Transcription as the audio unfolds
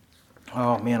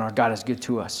Oh, man, our God is good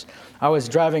to us. I was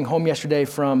driving home yesterday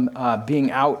from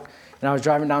being out, and I was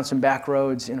driving down some back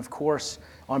roads. And, of course,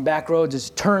 on back roads is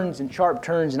turns and sharp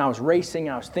turns, and I was racing.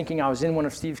 I was thinking I was in one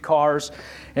of Steve's cars,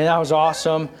 and that was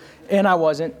awesome. And I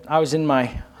wasn't. I was in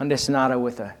my Hyundai Sonata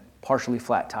with a partially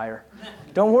flat tire.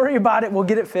 Don't worry about it. We'll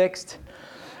get it fixed.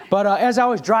 But as I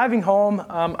was driving home,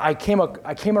 I came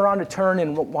around a turn,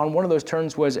 and on one of those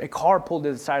turns was a car pulled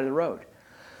to the side of the road.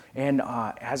 And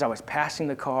as I was passing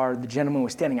the car, the gentleman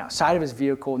was standing outside of his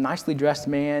vehicle, nicely dressed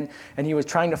man, and he was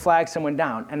trying to flag someone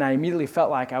down. And I immediately felt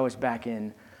like I was back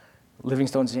in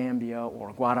Livingstone, Zambia,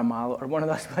 or Guatemala, or one of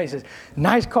those places.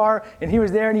 Nice car, and he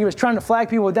was there, and he was trying to flag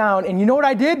people down. And you know what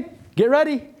I did? Get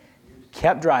ready.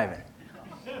 Kept driving.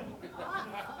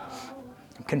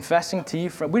 I'm confessing to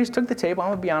you. We just took the table. I'm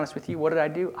going to be honest with you. What did I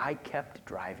do? I kept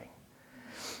driving.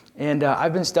 And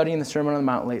I've been studying the Sermon on the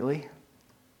Mount lately.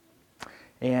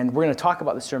 And we're going to talk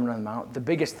about the Sermon on the Mount. The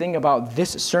biggest thing about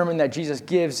this sermon that Jesus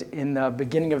gives in the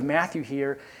beginning of Matthew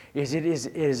here is it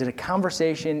is a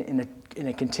conversation in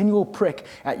a continual prick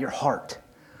at your heart.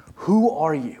 Who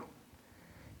are you?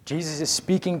 Jesus is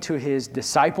speaking to his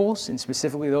disciples, and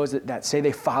specifically those that say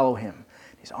they follow him.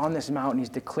 He's on this mountain. He's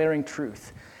declaring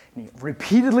truth. And he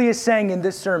repeatedly is saying in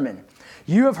this sermon,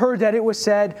 you have heard that it was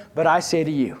said, but I say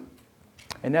to you.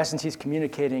 In essence, he's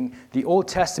communicating the Old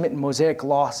Testament and Mosaic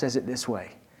law says it this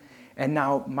way. And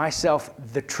now myself,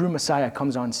 the true Messiah,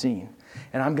 comes on scene.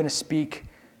 And I'm going to speak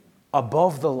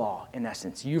above the law, in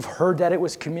essence. You've heard that it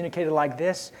was communicated like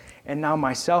this. And now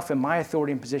myself and my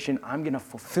authority and position, I'm going to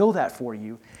fulfill that for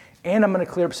you. And I'm going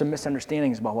to clear up some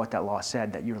misunderstandings about what that law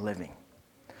said that you're living.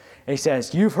 And he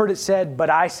says, you've heard it said, but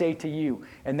I say to you.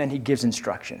 And then he gives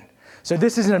instruction. So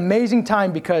this is an amazing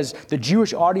time because the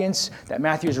Jewish audience that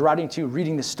Matthew is writing to,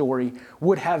 reading the story,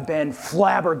 would have been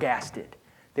flabbergasted.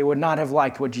 They would not have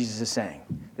liked what Jesus is saying.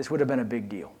 This would have been a big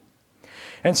deal.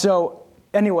 And so,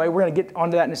 anyway, we're going to get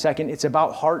onto that in a second. It's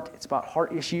about heart. It's about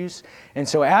heart issues. And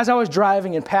so as I was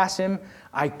driving and past him,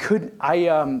 I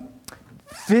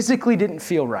physically didn't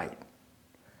feel right.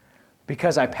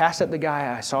 Because I passed up the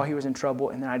guy, I saw he was in trouble,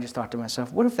 and then I just thought to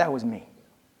myself, what if that was me?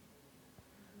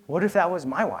 What if that was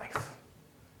my wife?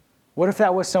 What if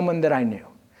that was someone that I knew?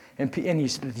 And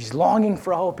he's longing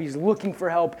for help. He's looking for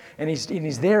help. And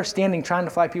he's there standing trying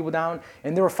to flag people down.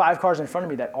 And there were 5 cars in front of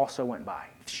me that also went by.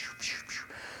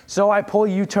 So I pull a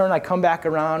U-turn. I come back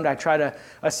around. I try to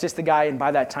assist the guy. And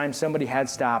by that time, somebody had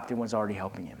stopped and was already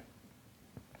helping him.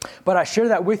 But I share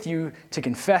that with you to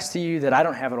confess to you that I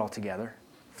don't have it all together,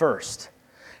 first.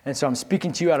 And so I'm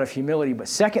speaking to you out of humility. But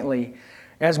secondly,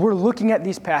 as we're looking at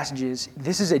these passages,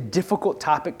 this is a difficult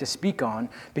topic to speak on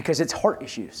because it's heart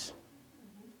issues.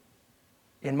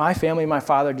 In my family, my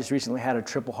father just recently had a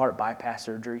triple heart bypass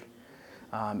surgery.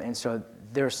 And so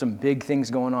there's some big things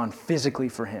going on physically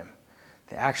for him.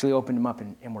 They actually opened him up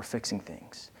and we're fixing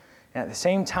things. And at the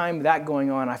same time that going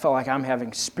on, I felt like I'm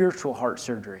having spiritual heart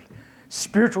surgery,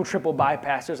 spiritual triple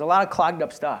bypass. There's a lot of clogged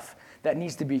up stuff that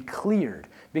needs to be cleared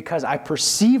because I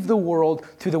perceive the world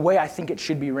through the way I think it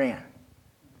should be ran.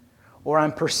 Or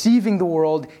I'm perceiving the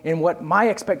world in what my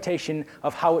expectation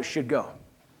of how it should go.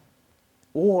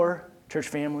 Or, church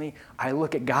family, I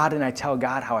look at God and I tell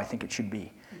God how I think it should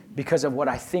be because of what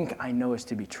I think I know is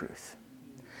to be truth.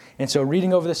 And so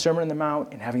reading over the Sermon on the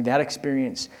Mount and having that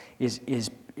experience is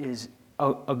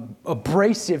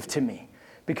abrasive to me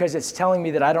because it's telling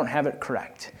me that I don't have it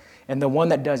correct. And the one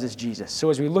that does is Jesus. So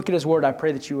as we look at his word, I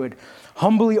pray that you would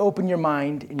humbly open your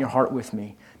mind and your heart with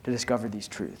me to discover these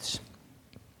truths.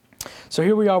 So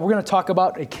here we are. We're going to talk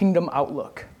about a kingdom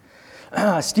outlook.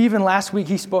 Stephen, last week,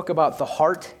 he spoke about the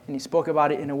heart, and he spoke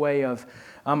about it in a way of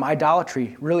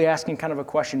idolatry, really asking kind of a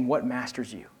question, what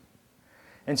masters you?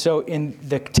 And so in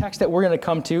the text that we're going to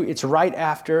come to, it's right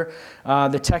after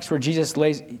the text where Jesus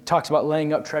talks about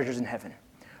laying up treasures in heaven.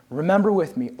 Remember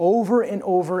with me, over and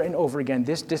over and over again,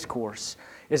 this discourse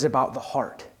is about the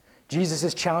heart. Jesus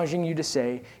is challenging you to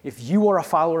say, if you are a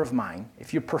follower of mine,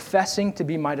 if you're professing to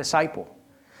be my disciple,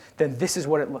 then this is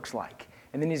what it looks like.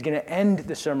 And then he's going to end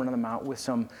the Sermon on the Mount with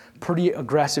some pretty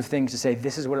aggressive things to say,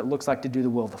 this is what it looks like to do the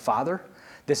will of the Father.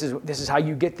 This is how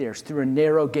you get there. It's through a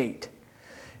narrow gate.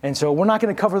 And so we're not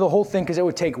going to cover the whole thing because it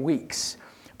would take weeks.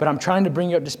 But I'm trying to bring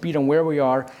you up to speed on where we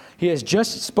are. He has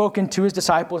just spoken to his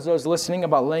disciples, those listening,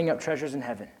 about laying up treasures in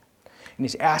heaven. And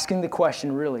he's asking the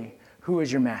question, really, who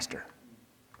is your master?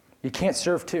 You can't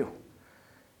serve two.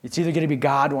 It's either going to be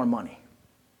God or money.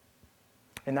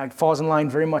 And that falls in line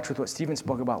very much with what Stephen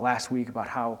spoke about last week, about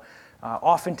how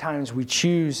oftentimes we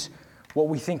choose what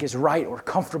we think is right or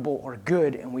comfortable or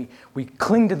good, and we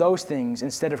cling to those things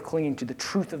instead of clinging to the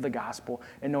truth of the gospel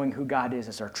and knowing who God is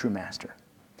as our true master.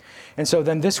 And so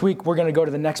then this week, we're going to go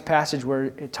to the next passage where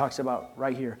it talks about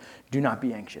right here, do not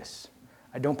be anxious.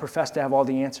 I don't profess to have all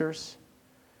the answers.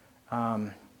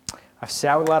 I've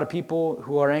sat with a lot of people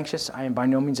who are anxious. I am by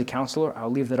no means a counselor. I'll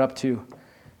leave that up to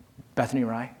Bethany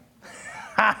Rye.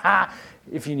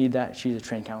 If you need that, she's a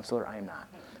trained counselor. I am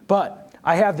not. But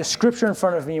I have the scripture in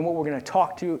front of me, and what we're going to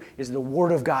talk to is the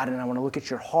Word of God, and I want to look at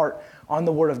your heart on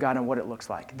the Word of God and what it looks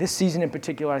like. This season in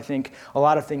particular, I think a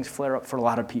lot of things flare up for a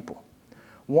lot of people.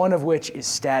 One of which is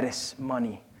status,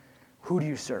 money. Who do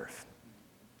you serve?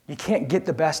 You can't get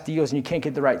the best deals and you can't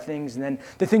get the right things, and then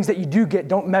the things that you do get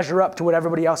don't measure up to what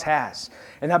everybody else has,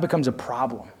 and that becomes a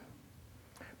problem.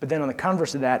 But then on the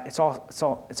converse of that, it's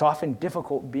often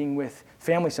difficult being with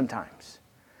family sometimes.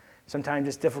 Sometimes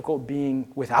it's difficult being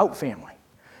without family.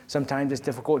 Sometimes it's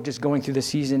difficult just going through the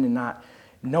season and not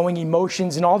knowing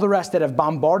emotions and all the rest that have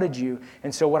bombarded you.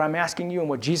 And so what I'm asking you and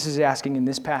what Jesus is asking in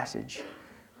this passage,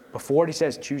 before he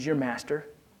says choose your master,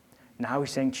 now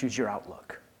he's saying choose your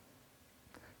outlook.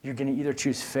 You're going to either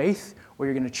choose faith or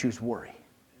you're going to choose worry.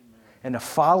 And a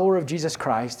follower of Jesus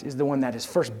Christ is the one that is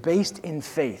first based in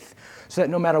faith, so that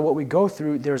no matter what we go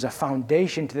through, there's a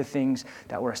foundation to the things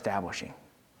that we're establishing.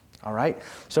 All right?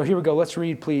 So here we go. Let's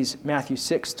read, please, Matthew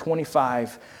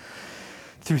 6:25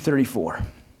 through 34.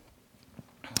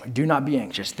 Do not be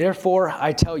anxious. Therefore,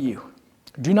 I tell you,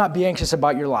 do not be anxious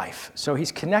about your life. So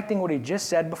he's connecting what he just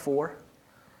said before,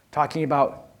 talking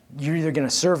about you're either going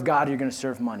to serve God or you're going to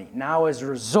serve money. Now, as a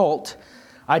result,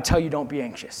 I tell you, don't be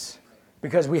anxious.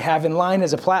 Because we have in line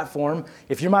as a platform,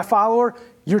 if you're my follower,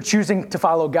 you're choosing to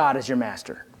follow God as your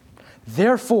master.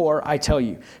 Therefore, I tell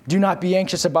you, do not be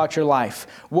anxious about your life,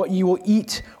 what you will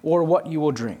eat or what you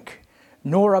will drink,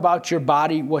 nor about your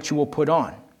body, what you will put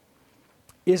on.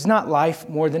 Is not life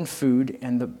more than food,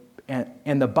 and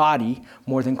the body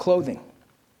more than clothing?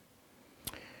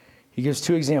 He gives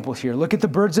two examples here. Look at the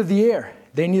birds of the air.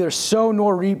 They neither sow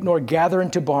nor reap nor gather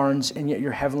into barns, and yet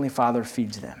your heavenly Father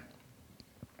feeds them.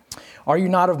 Are you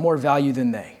not of more value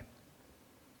than they?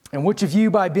 And which of you,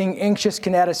 by being anxious,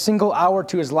 can add a single hour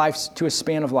to his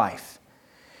span of life?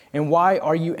 And why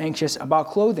are you anxious about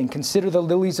clothing? Consider the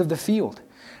lilies of the field,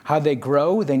 how they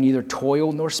grow, they neither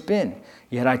toil nor spin.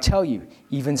 Yet I tell you,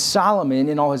 even Solomon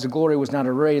in all his glory was not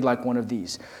arrayed like one of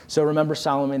these. So remember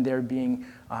Solomon there being,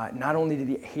 not only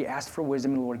did he ask for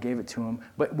wisdom and the Lord gave it to him,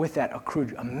 but with that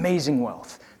accrued amazing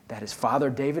wealth that his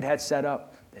father David had set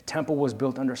up. The temple was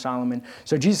built under Solomon.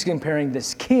 So Jesus is comparing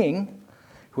this king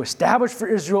who established for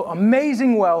Israel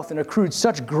amazing wealth and accrued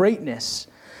such greatness.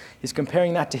 He's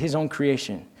comparing that to his own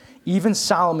creation. Even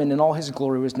Solomon in all his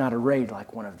glory was not arrayed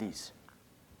like one of these.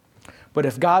 But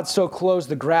if God so clothes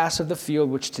the grass of the field,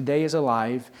 which today is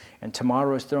alive and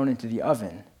tomorrow is thrown into the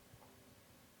oven,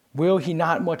 will he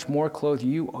not much more clothe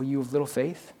you, O you of little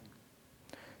faith?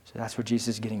 So that's what Jesus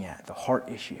is getting at. The heart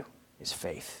issue is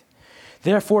faith.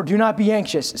 Therefore, do not be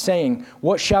anxious, saying,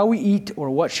 what shall we eat,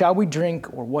 or what shall we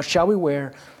drink, or what shall we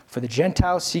wear? For the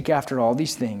Gentiles seek after all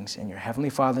these things, and your heavenly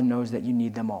Father knows that you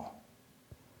need them all.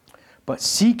 But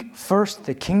seek first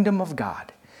the kingdom of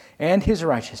God and his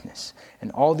righteousness,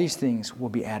 and all these things will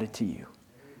be added to you.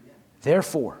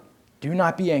 Therefore, do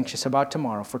not be anxious about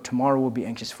tomorrow, for tomorrow will be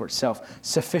anxious for itself.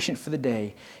 Sufficient for the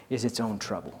day is its own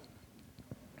trouble.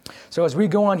 So as we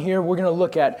go on here, we're going to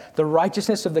look at the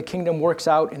righteousness of the kingdom works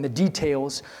out in the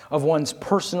details of one's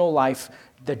personal life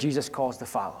that Jesus calls to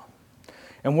follow.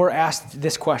 And we're asked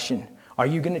this question, are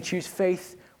you going to choose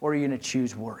faith or are you going to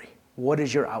choose worry? What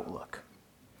is your outlook?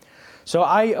 So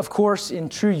I, of course, in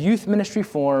true youth ministry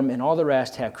form and all the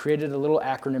rest, have created a little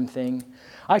acronym thing.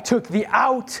 I took the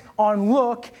out on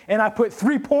look and I put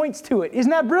 3 points to it.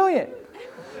 Isn't that brilliant?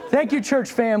 Thank you,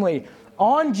 church family.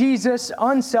 On Jesus,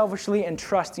 unselfishly, and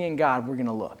trusting in God, we're going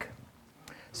to look.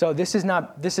 So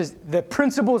the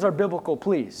principles are biblical,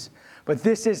 please. But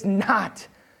this is not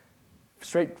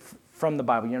straight from the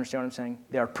Bible. You understand what I'm saying?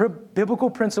 There are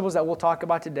biblical principles that we'll talk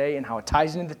about today and how it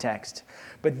ties into the text.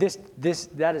 But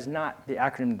that is not the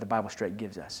acronym that the Bible straight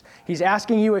gives us. He's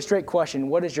asking you a straight question.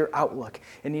 What is your outlook?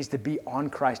 It needs to be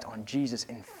on Christ, on Jesus,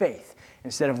 in faith,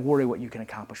 instead of worry what you can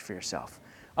accomplish for yourself.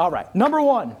 All right, number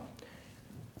one.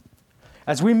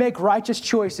 As we make righteous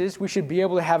choices, we should be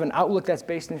able to have an outlook that's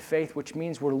based in faith, which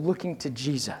means we're looking to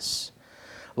Jesus.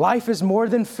 Life is more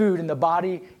than food, and the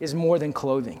body is more than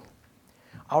clothing.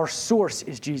 Our source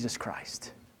is Jesus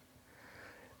Christ.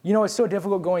 You know, it's so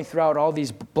difficult going throughout all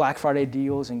these Black Friday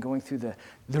deals and going through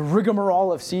the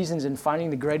rigmarole of seasons and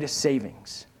finding the greatest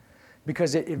savings,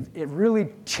 because it really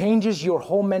changes your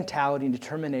whole mentality and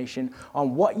determination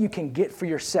on what you can get for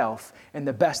yourself and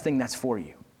the best thing that's for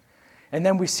you. And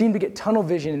then we seem to get tunnel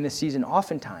vision in this season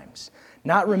oftentimes,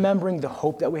 not remembering the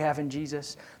hope that we have in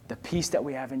Jesus, the peace that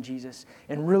we have in Jesus,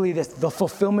 and really the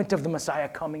fulfillment of the Messiah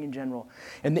coming in general.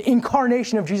 And the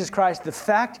incarnation of Jesus Christ, the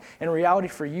fact and reality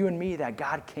for you and me that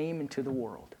God came into the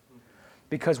world.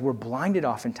 Because we're blinded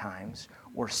oftentimes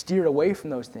or steered away from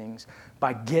those things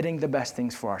by getting the best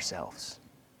things for ourselves.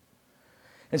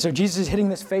 And so Jesus is hitting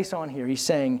this face on here. He's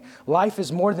saying, life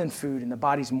is more than food and the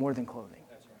body's more than clothing.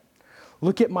 That's right.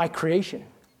 Look at my creation.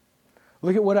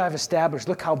 Look at what I've established.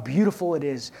 Look how beautiful it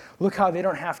is. Look how they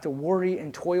don't have to worry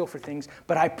and toil for things,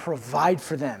 but I provide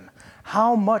for them.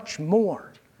 How much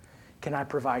more can I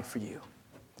provide for you?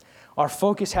 Our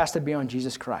focus has to be on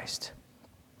Jesus Christ.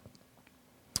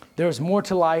 There's more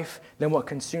to life than what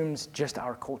consumes just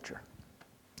our culture.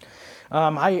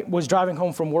 I was driving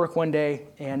home from work one day,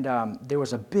 and there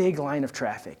was a big line of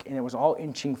traffic, and it was all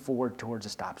inching forward towards a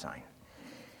stop sign.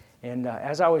 And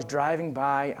as I was driving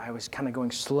by, I was kind of going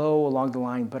slow along the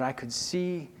line, but I could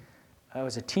see I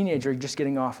was a teenager just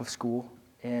getting off of school.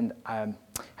 And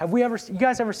you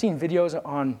guys ever seen videos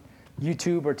on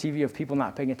YouTube or TV of people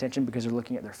not paying attention because they're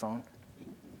looking at their phone?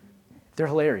 They're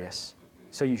hilarious,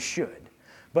 so you should.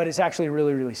 But it's actually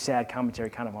really, really sad commentary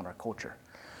kind of on our culture.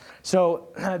 So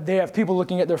they have people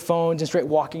looking at their phones and straight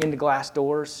walking into glass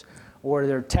doors, or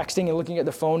they're texting and looking at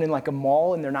their phone in like a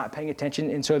mall and they're not paying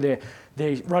attention. And so they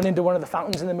run into one of the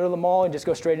fountains in the middle of the mall and just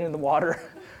go straight into the water.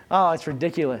 Oh, it's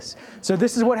ridiculous. So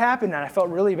this is what happened, and I felt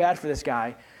really bad for this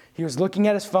guy. He was looking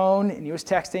at his phone and he was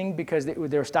texting because they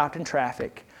were stopped in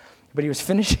traffic. But he was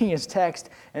finishing his text,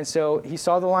 and so he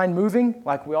saw the line moving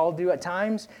like we all do at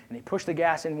times, and he pushed the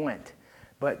gas and went.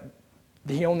 But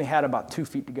he only had about 2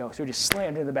 feet to go, so he just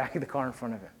slammed into the back of the car in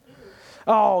front of him.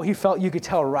 Oh, you could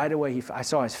tell right away. I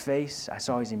saw his face, I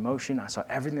saw his emotion, I saw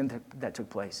everything that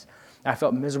took place. I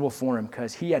felt miserable for him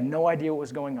because he had no idea what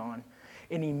was going on.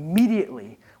 And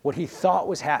immediately, what he thought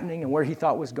was happening and where he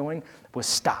thought was going was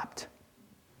stopped.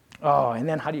 Oh, and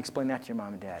then how do you explain that to your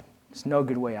mom and dad? There's no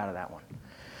good way out of that one.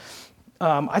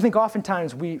 I think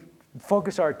oftentimes we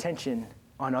focus our attention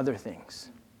on other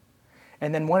things.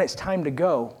 And then when it's time to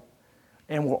go,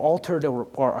 and we're altered or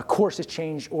our course has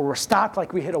changed or we're stopped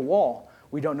like we hit a wall,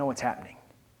 we don't know what's happening.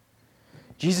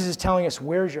 Jesus is telling us,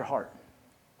 where's your heart?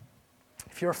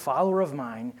 If you're a follower of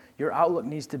mine, your outlook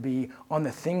needs to be on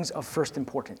the things of first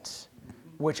importance,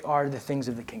 which are the things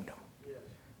of the kingdom,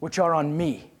 which are on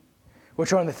me,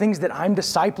 which are on the things that I'm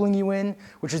discipling you in,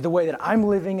 which is the way that I'm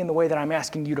living and the way that I'm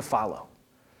asking you to follow.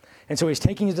 And so he's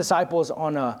taking his disciples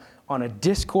on a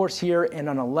discourse here and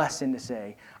on a lesson to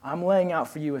say, I'm laying out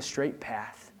for you a straight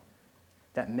path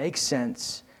that makes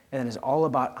sense and that is all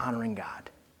about honoring God.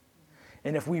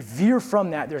 And if we veer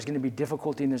from that, there's going to be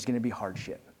difficulty and there's going to be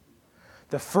hardship.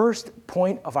 The first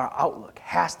point of our outlook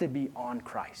has to be on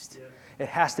Christ. It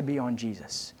has to be on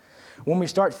Jesus. When we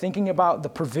start thinking about the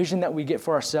provision that we get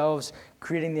for ourselves,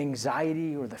 creating the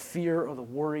anxiety or the fear or the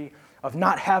worry of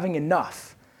not having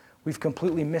enough, we've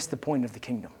completely missed the point of the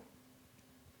kingdom.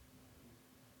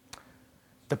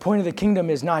 The point of the kingdom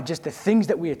is not just the things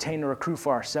that we attain or accrue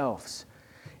for ourselves.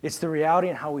 It's the reality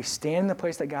and how we stand in the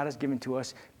place that God has given to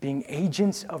us, being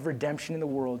agents of redemption in the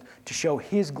world to show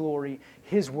His glory,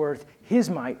 His worth, His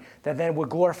might, that then would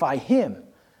glorify Him.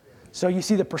 So you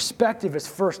see, the perspective is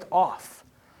first off.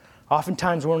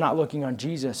 Oftentimes we're not looking on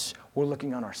Jesus, we're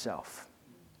looking on ourselves.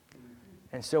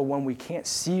 And so when we can't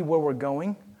see where we're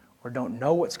going or don't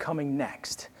know what's coming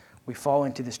next, we fall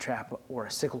into this trap or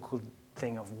a cyclical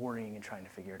thing of worrying and trying to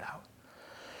figure it out.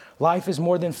 Life is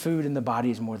more than food and the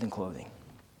body is more than clothing.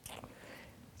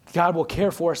 God will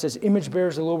care for us as image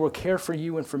bearers. The Lord will care for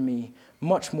you and for me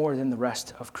much more than the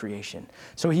rest of creation.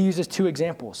 So he uses two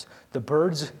examples, the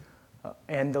birds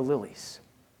and the lilies.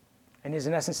 And he's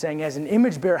in essence saying, as an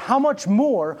image bearer, how much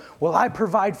more will I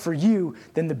provide for you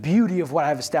than the beauty of what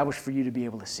I've established for you to be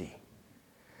able to see?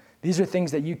 These are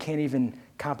things that you can't even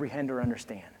comprehend or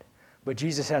understand. But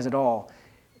Jesus has it all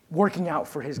working out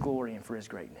for His glory and for His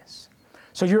greatness.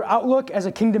 So your outlook as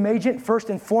a kingdom agent, first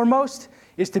and foremost,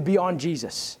 is to be on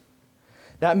Jesus.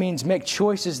 That means make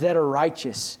choices that are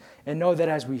righteous and know that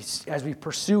as we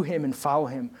pursue Him and follow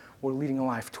Him, we're leading a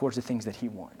life towards the things that He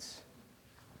wants.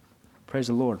 Praise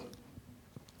the Lord.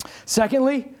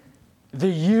 Secondly, the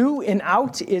you in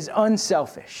out is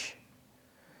unselfish.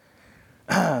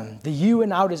 The you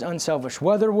and out is unselfish.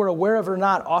 Whether we're aware of it or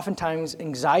not, oftentimes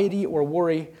anxiety or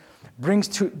worry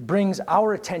brings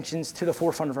our attentions to the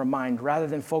forefront of our mind rather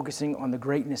than focusing on the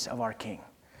greatness of our King.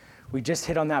 We just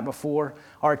hit on that before.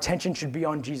 Our attention should be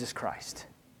on Jesus Christ.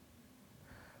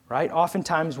 Right?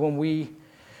 Oftentimes when we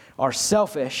are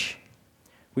selfish,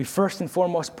 we first and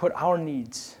foremost put our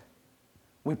needs,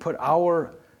 we put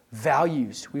our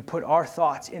values. We put our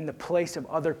thoughts in the place of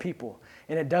other people.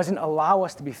 And it doesn't allow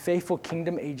us to be faithful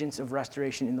kingdom agents of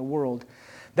restoration in the world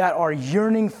that are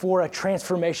yearning for a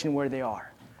transformation where they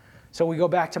are. So we go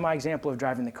back to my example of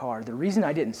driving the car. The reason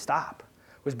I didn't stop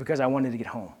was because I wanted to get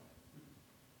home.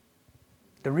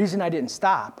 The reason I didn't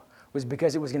stop was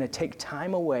because it was going to take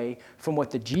time away from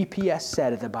what the GPS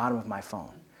said at the bottom of my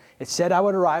phone. It said I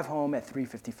would arrive home at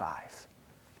 3:55.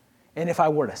 And if I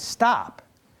were to stop,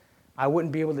 I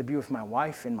wouldn't be able to be with my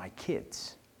wife and my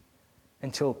kids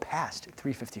until past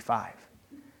 3:55.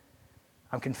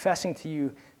 I'm confessing to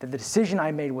you that the decision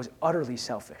I made was utterly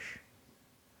selfish.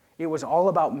 It was all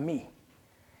about me.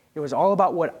 It was all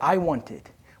about what I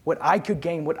wanted, what I could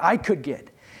gain, what I could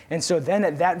get. And so then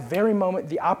at that very moment,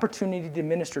 the opportunity to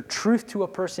minister truth to a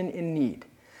person in need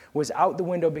was out the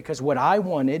window because what I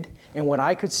wanted and what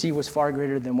I could see was far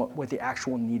greater than what the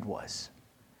actual need was.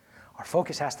 Our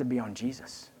focus has to be on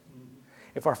Jesus.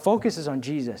 If our focus is on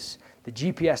Jesus, the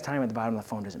GPS time at the bottom of the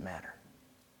phone doesn't matter.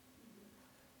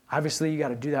 Obviously, you got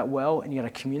to do that well, and you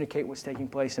got to communicate what's taking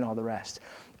place and all the rest.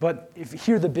 But if you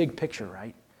hear the big picture,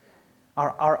 right?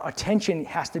 Our attention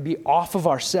has to be off of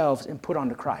ourselves and put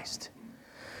onto Christ.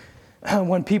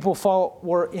 When people fall,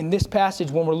 or in this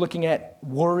passage, when we're looking at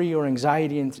worry or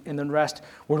anxiety and the rest,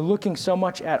 we're looking so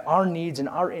much at our needs and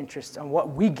our interests and what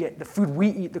we get, the food we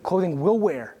eat, the clothing we'll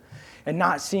wear, and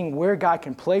not seeing where God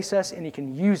can place us and He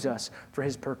can use us for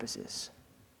His purposes.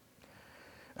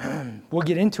 We'll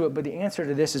get into it, but the answer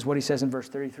to this is what He says in verse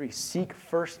 33. Seek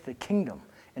first the kingdom,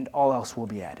 and all else will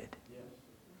be added.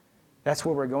 That's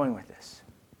where we're going with this,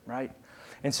 right?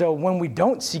 And so when we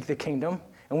don't seek the kingdom,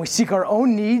 and we seek our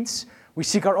own needs, we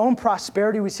seek our own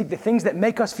prosperity, we seek the things that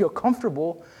make us feel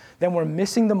comfortable, then we're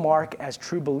missing the mark as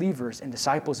true believers and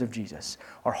disciples of Jesus.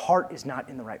 Our heart is not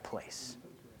in the right place.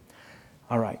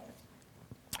 All right.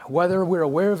 Whether we're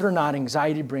aware of it or not,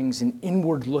 anxiety brings an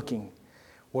inward looking,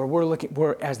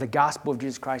 where as the gospel of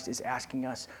Jesus Christ is asking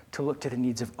us to look to the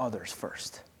needs of others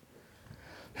first.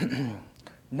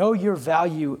 Know your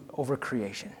value over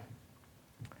creation.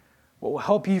 What will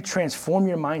help you transform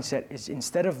your mindset is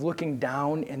instead of looking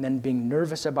down and then being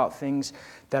nervous about things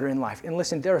that are in life. And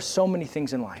listen, there are so many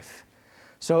things in life.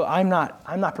 So I'm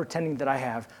not pretending that I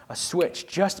have a switch.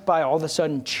 Just by all of a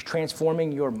sudden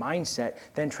transforming your mindset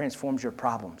then transforms your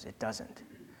problems. It doesn't.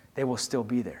 They will still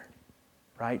be there,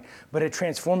 right? But it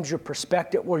transforms your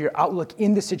perspective or your outlook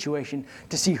in the situation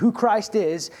to see who Christ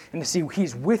is and to see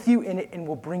He's with you in it and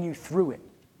will bring you through it.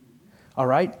 All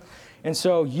right? And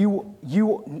so you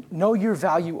know your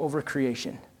value over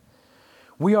creation.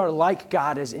 We are like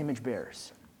God as image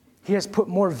bearers. He has put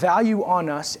more value on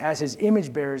us as His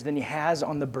image bearers than He has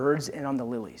on the birds and on the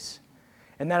lilies.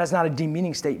 And that is not a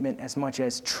demeaning statement as much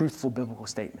as truthful biblical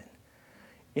statement.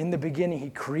 In the beginning, He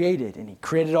created, and He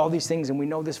created all these things, and we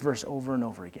know this verse over and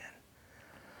over again.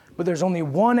 But there's only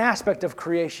one aspect of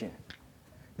creation.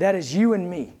 That is you and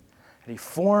me. That He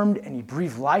formed and He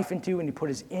breathed life into and He put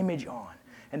His image on.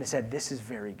 And it said, this is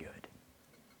very good.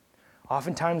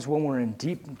 Oftentimes when we're in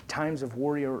deep times of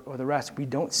worry or the rest, we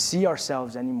don't see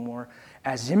ourselves anymore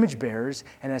as image bearers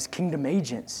and as kingdom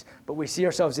agents, but we see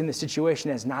ourselves in the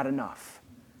situation as not enough.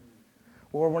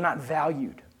 Or we're not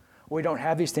valued. Or we don't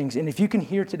have these things. And if you can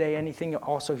hear today anything,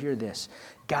 also hear this.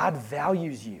 God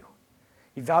values you.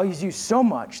 He values you so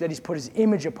much that He's put His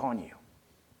image upon you.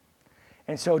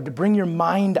 And so to bring your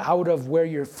mind out of where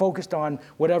you're focused on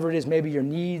whatever it is, maybe your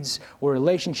needs or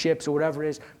relationships or whatever it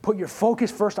is, put your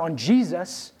focus first on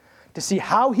Jesus to see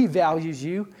how He values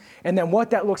you and then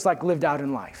what that looks like lived out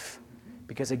in life.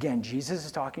 Because again, Jesus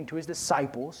is talking to His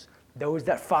disciples, those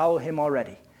that follow Him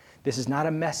already. This is not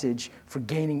a message for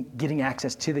getting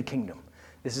access to the kingdom.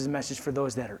 This is a message for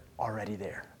those that are already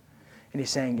there. And He's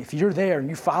saying, if you're there and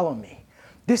you follow me,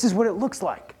 this is what it looks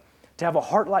like to have a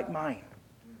heart like mine.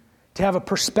 To have a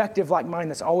perspective like mine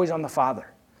that's always on the Father.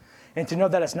 And to know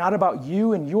that it's not about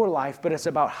you and your life, but it's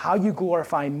about how you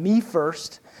glorify me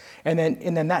first, and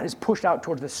then that is pushed out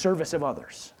towards the service of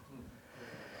others.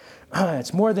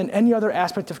 It's more than any other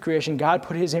aspect of creation. God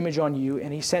put His image on you,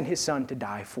 and He sent His Son to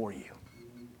die for you.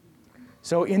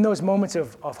 So in those moments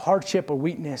of hardship or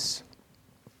weakness,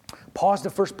 pause to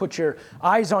first put your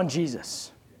eyes on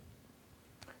Jesus.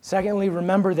 Secondly,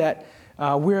 remember that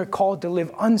we're called to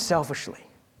live unselfishly.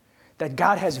 That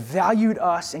God has valued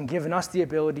us and given us the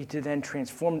ability to then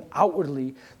transform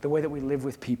outwardly the way that we live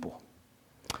with people.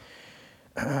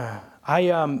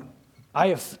 I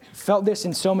have felt this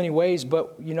in so many ways,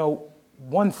 but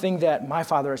one thing that my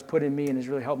Father has put in me and has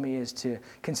really helped me is to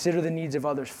consider the needs of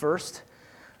others first.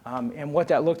 And what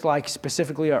that looked like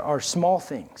specifically are small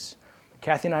things.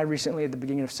 Kathy and I recently at the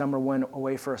beginning of summer went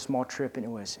away for a small trip, and it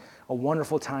was a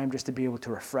wonderful time just to be able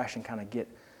to refresh and kind of get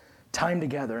time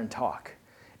together and talk.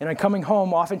 And on coming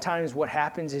home, oftentimes what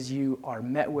happens is you are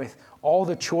met with all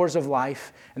the chores of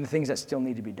life and the things that still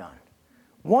need to be done.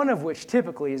 One of which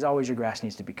typically is always your grass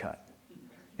needs to be cut.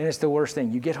 And it's the worst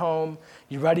thing. You get home,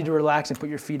 you're ready to relax and put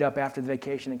your feet up after the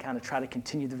vacation and kind of try to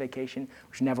continue the vacation,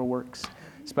 which never works,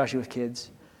 especially with kids.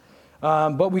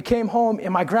 But we came home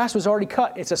and my grass was already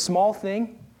cut. It's a small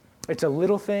thing. It's a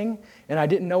little thing. And I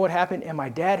didn't know what happened. And my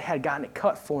dad had gotten it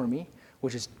cut for me,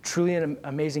 which is truly an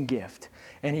amazing gift.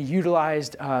 And he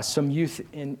utilized some youth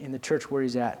in the church where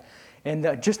he's at.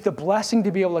 And just the blessing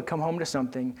to be able to come home to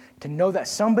something, to know that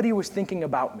somebody was thinking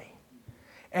about me.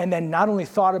 And then not only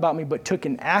thought about me, but took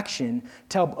an action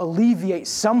to help alleviate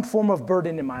some form of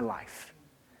burden in my life,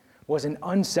 was an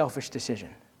unselfish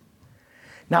decision.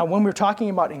 Now, when we're talking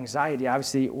about anxiety,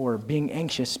 obviously, or being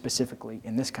anxious specifically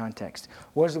in this context,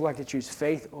 what does it look like to choose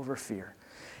faith over fear?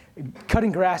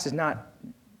 Cutting grass is not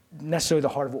necessarily the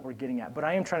heart of what we're getting at, but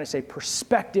I am trying to say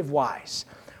perspective-wise,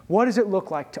 what does it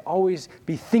look like to always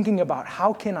be thinking about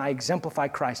how can I exemplify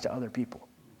Christ to other people?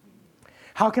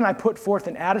 How can I put forth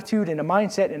an attitude and a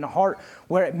mindset and a heart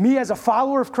where me as a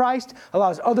follower of Christ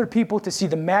allows other people to see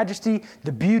the majesty,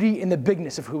 the beauty, and the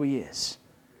bigness of who he is?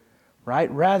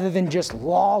 Right? Rather than just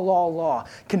law,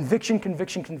 conviction,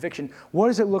 conviction, conviction. What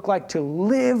does it look like to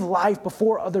live life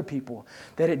before other people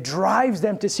that it drives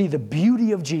them to see the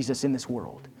beauty of Jesus in this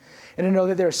world and to know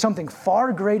that there is something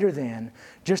far greater than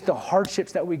just the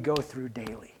hardships that we go through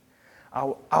daily?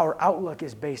 Our outlook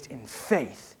is based in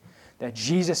faith that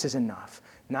Jesus is enough,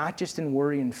 not just in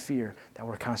worry and fear that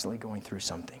we're constantly going through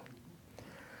something.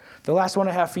 The last one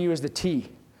I have for you is the T.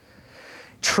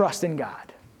 Trust in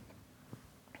God.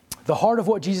 The heart of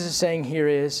what Jesus is saying here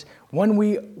is when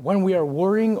we are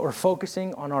worrying or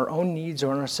focusing on our own needs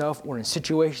or on ourselves or in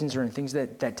situations or in things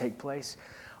that take place,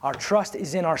 our trust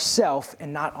is in ourselves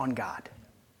and not on God.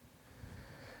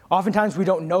 Oftentimes we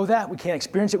don't know that. We can't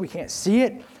experience it. We can't see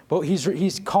it. But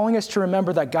he's calling us to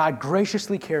remember that God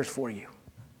graciously cares for you.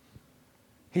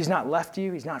 He's not left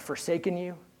you. He's not forsaken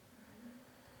you.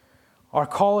 Our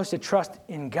call is to trust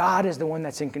in God as the one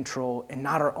that's in control and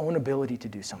not our own ability to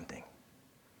do something.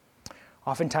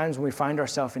 Oftentimes when we find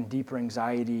ourselves in deeper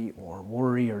anxiety or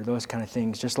worry or those kind of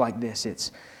things, just like this,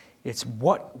 it's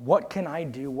what can I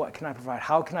do? What can I provide?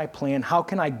 How can I plan? How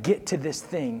can I get to this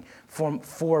thing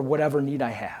for whatever need I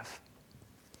have?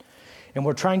 And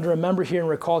we're trying to remember here and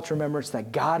recall to remembrance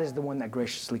that God is the one that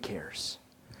graciously cares.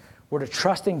 We're to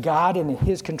trust in God and in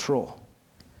his control.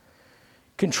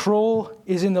 Control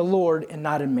is in the Lord and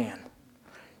not in man.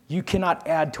 You cannot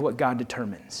add to what God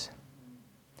determines.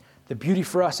 The beauty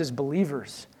for us as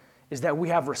believers is that we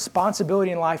have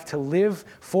responsibility in life to live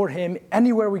for him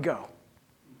anywhere we go.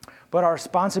 But our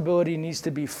responsibility needs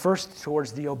to be first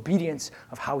towards the obedience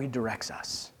of how he directs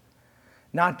us.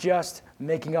 Not just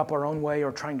making up our own way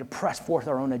or trying to press forth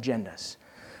our own agendas,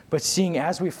 but seeing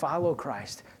as we follow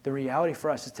Christ, the reality for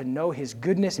us is to know his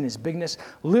goodness and his bigness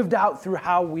lived out through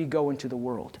how we go into the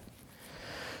world.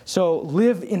 So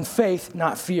live in faith,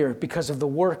 not fear, because of the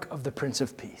work of the Prince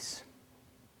of Peace.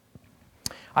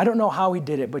 I don't know how he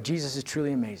did it, but Jesus is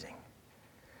truly amazing.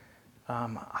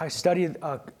 I studied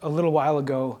a little while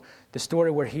ago the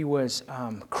story where he was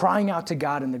crying out to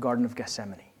God in the Garden of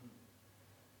Gethsemane.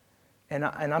 And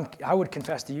I would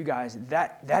confess to you guys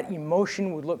that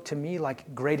emotion would look to me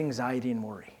like great anxiety and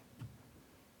worry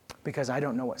because I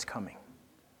don't know what's coming.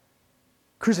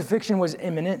 Crucifixion was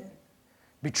imminent.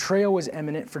 Betrayal was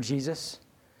imminent for Jesus.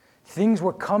 Things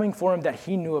were coming for him that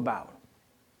he knew about.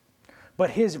 But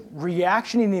his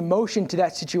reaction and emotion to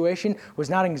that situation was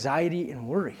not anxiety and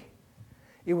worry.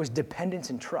 It was dependence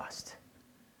and trust.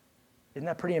 Isn't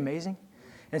that pretty amazing?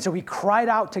 And so he cried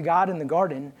out to God in the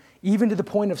garden, even to the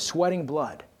point of sweating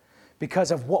blood, because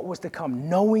of what was to come,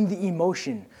 knowing the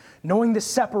emotion, knowing the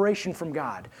separation from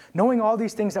God, knowing all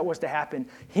these things that was to happen,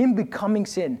 him becoming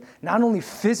sin, not only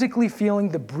physically feeling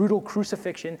the brutal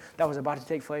crucifixion that was about to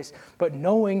take place, but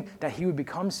knowing that he would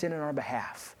become sin on our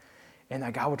behalf and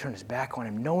that God would turn his back on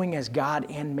him, knowing as God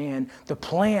and man the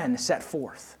plan set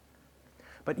forth.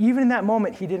 But even in that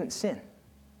moment, he didn't sin.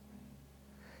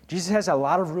 Jesus has a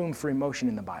lot of room for emotion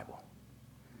in the Bible.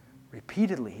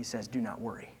 Repeatedly, he says, do not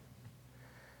worry.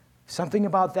 Something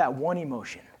about that one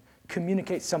emotion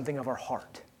communicates something of our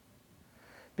heart.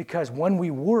 Because when we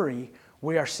worry,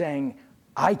 we are saying,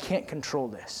 I can't control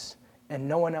this, and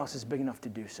no one else is big enough to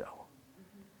do so.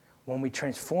 When we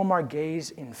transform our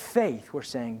gaze in faith, we're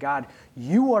saying, God,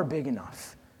 you are big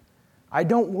enough. I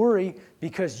don't worry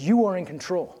because you are in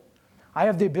control. I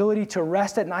have the ability to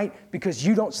rest at night because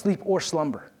you don't sleep or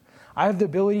slumber. I have the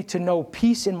ability to know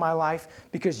peace in my life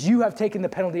because you have taken the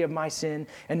penalty of my sin,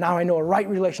 and now I know a right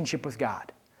relationship with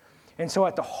God. And so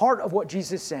at the heart of what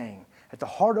Jesus is saying, at the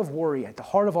heart of worry, at the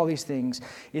heart of all these things,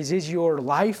 is your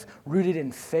life rooted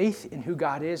in faith in who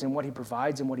God is and what he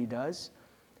provides and what he does?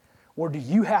 Or do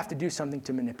you have to do something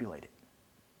to manipulate it?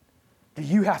 Do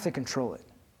you have to control it?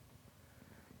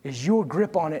 Is your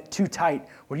grip on it too tight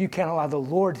where you can't allow the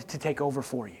Lord to take over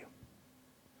for you?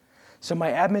 So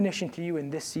my admonition to you in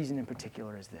this season in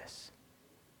particular is this.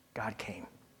 God came.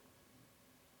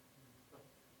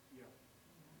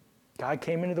 God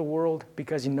came into the world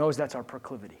because he knows that's our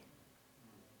proclivity.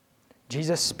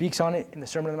 Jesus speaks on it in the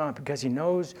Sermon on the Mount because he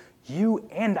knows you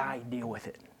and I deal with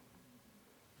it.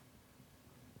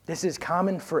 This is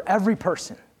common for every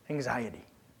person. Anxiety,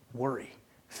 worry,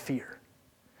 fear.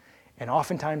 And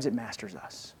oftentimes it masters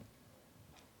us.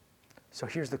 So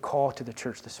here's the call to the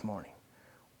church this morning.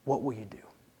 What will you do?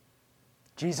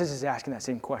 Jesus is asking that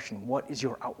same question. What is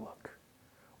your outlook?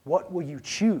 What will you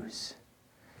choose?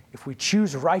 If we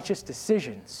choose righteous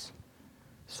decisions,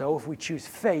 so if we choose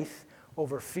faith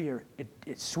over fear,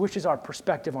 it switches our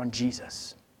perspective on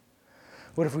Jesus.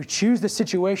 But if we choose the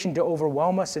situation to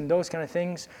overwhelm us and those kind of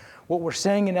things, what we're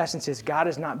saying in essence is God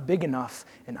is not big enough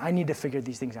and I need to figure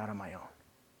these things out on my own.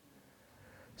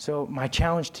 So my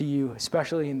challenge to you,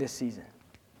 especially in this season,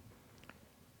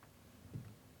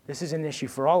 this is an issue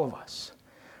for all of us.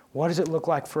 What does it look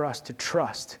like for us to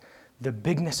trust the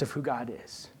bigness of who God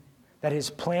is? That his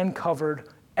plan covered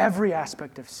every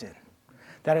aspect of sin.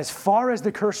 That as far as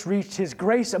the curse reached, his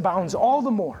grace abounds all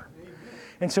the more.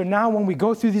 And so now when we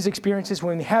go through these experiences,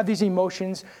 when we have these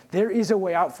emotions, there is a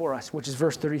way out for us, which is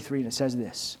verse 33, and it says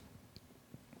this.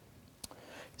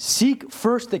 Seek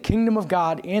first the kingdom of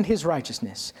God and his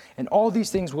righteousness, and all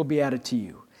these things will be added to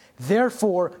you.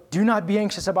 Therefore, do not be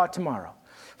anxious about tomorrow,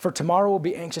 for tomorrow will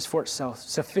be anxious for itself.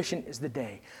 Sufficient is the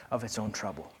day of its own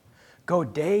trouble. Go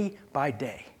day by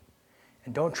day,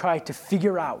 and don't try to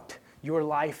figure out your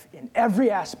life in every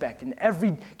aspect, in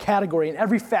every category, in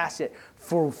every facet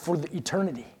for the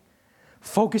eternity.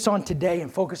 Focus on today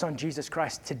and focus on Jesus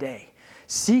Christ today.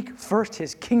 Seek first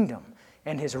his kingdom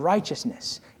and his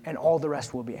righteousness, and all the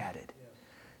rest will be added.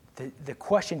 The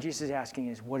question Jesus is asking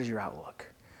is, what is your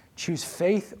outlook? Choose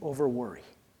faith over worry.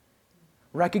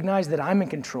 Recognize that I'm in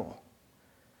control.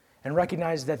 And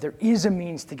recognize that there is a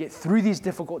means to get through these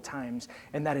difficult times,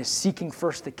 and that is seeking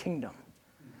first the kingdom.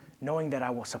 Knowing that I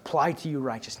will supply to you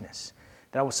righteousness,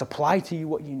 that I will supply to you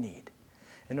what you need.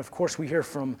 And of course, we hear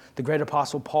from the great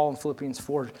apostle Paul in Philippians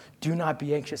 4, do not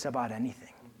be anxious about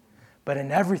anything, but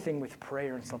in everything with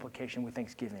prayer and supplication with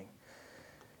thanksgiving,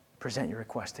 present your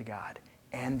request to God.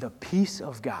 And the peace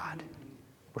of God,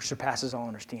 which surpasses all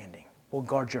understanding, will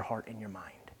guard your heart and your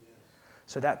mind.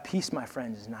 So that peace, my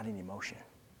friends, is not an emotion.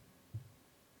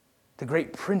 The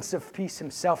great Prince of Peace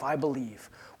himself, I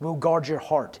believe, will guard your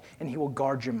heart and he will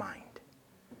guard your mind,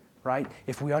 right?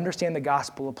 If we understand the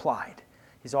gospel applied,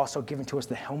 he's also given to us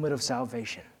the helmet of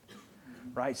salvation,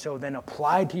 right? So then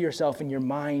applied to yourself in your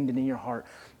mind and in your heart,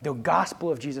 the gospel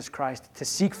of Jesus Christ, to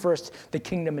seek first the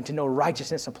kingdom and to know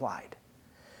righteousness applied.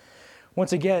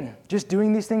 Once again, just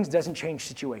doing these things doesn't change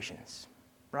situations,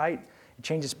 right? It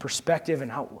changes perspective and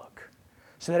outlook.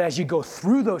 So that as you go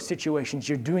through those situations,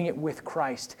 you're doing it with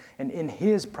Christ and in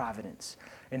his providence,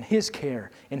 in his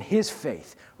care, in his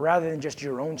faith, rather than just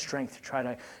your own strength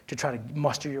to try to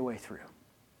muster your way through.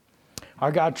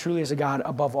 Our God truly is a God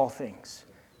above all things,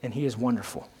 and he is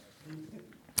wonderful.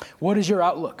 What is your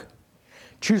outlook?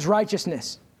 Choose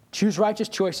righteousness. Choose righteous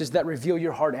choices that reveal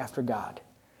your heart after God.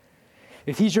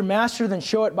 If he's your master, then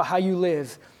show it by how you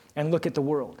live and look at the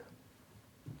world.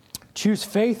 Choose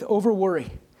faith over worry.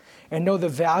 And know the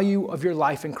value of your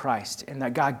life in Christ and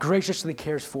that God graciously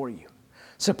cares for you,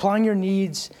 supplying your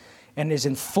needs and is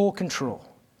in full control.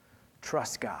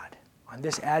 Trust God. On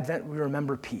this Advent, we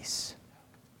remember peace.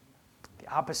 The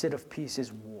opposite of peace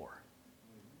is war.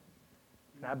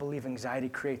 And I believe anxiety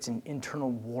creates an internal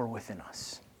war within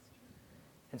us.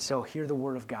 And so hear the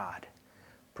word of God.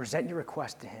 Present your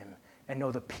request to him and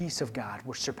know the peace of God,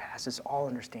 which surpasses all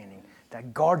understanding,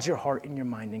 that guards your heart and your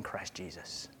mind in Christ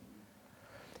Jesus.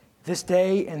 This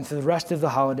day and for the rest of the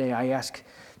holiday, I ask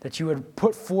that you would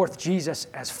put forth Jesus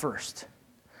as first.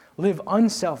 Live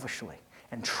unselfishly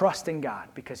and trust in God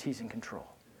because he's in control.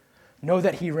 Know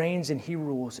that he reigns and he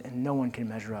rules and no one can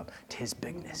measure up to his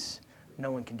bigness.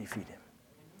 No one can defeat him.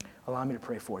 Allow me to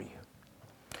pray for you.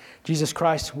 Jesus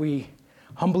Christ, we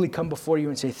humbly come before you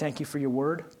and say thank you for your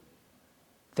word.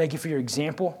 Thank you for your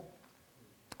example.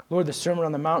 Lord, the Sermon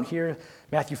on the Mount here,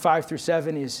 Matthew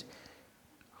 5-7, is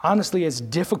honestly, it's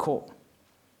difficult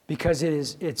because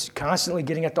it's constantly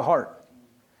getting at the heart.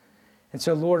 And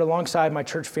so, Lord, alongside my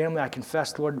church family, I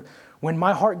confess, Lord, when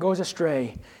my heart goes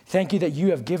astray, thank you that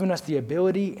you have given us the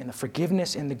ability and the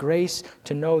forgiveness and the grace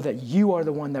to know that you are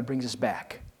the one that brings us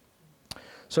back.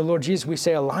 So, Lord Jesus, we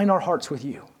say align our hearts with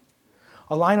you.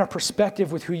 Align our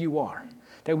perspective with who you are.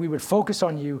 That we would focus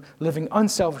on you, living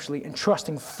unselfishly and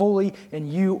trusting fully in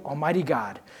you, Almighty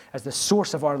God, as the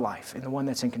source of our life and the one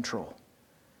that's in control.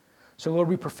 So, Lord,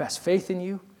 we profess faith in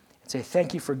you and say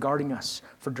thank you for guarding us,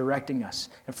 for directing us,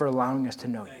 and for allowing us to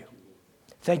know you.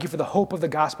 Thank you for the hope of the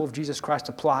gospel of Jesus Christ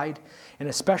applied, and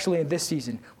especially in this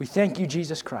season, we thank you,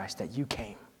 Jesus Christ, that you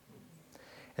came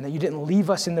and that you didn't leave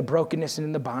us in the brokenness and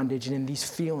in the bondage and in these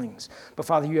feelings. But,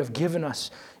 Father, you have given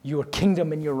us your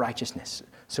kingdom and your righteousness.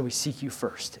 So we seek you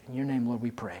first. In your name, Lord,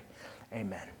 we pray.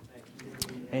 Amen.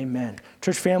 Amen.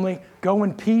 Church family, go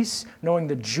in peace, knowing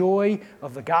the joy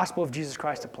of the gospel of Jesus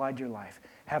Christ applied to your life.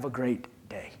 Have a great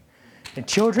day. And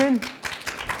children,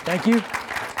 thank you.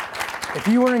 If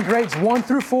you were in grades 1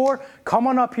 through 4, come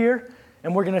on up here,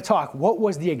 and we're going to talk. What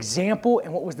was the example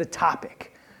and what was the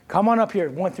topic? Come on up here,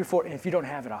 1 through 4, and if you don't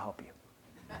have it, I'll help you.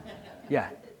 Yeah.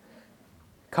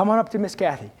 Come on up to Miss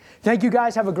Kathy. Thank you,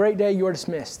 guys. Have a great day. You are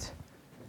dismissed.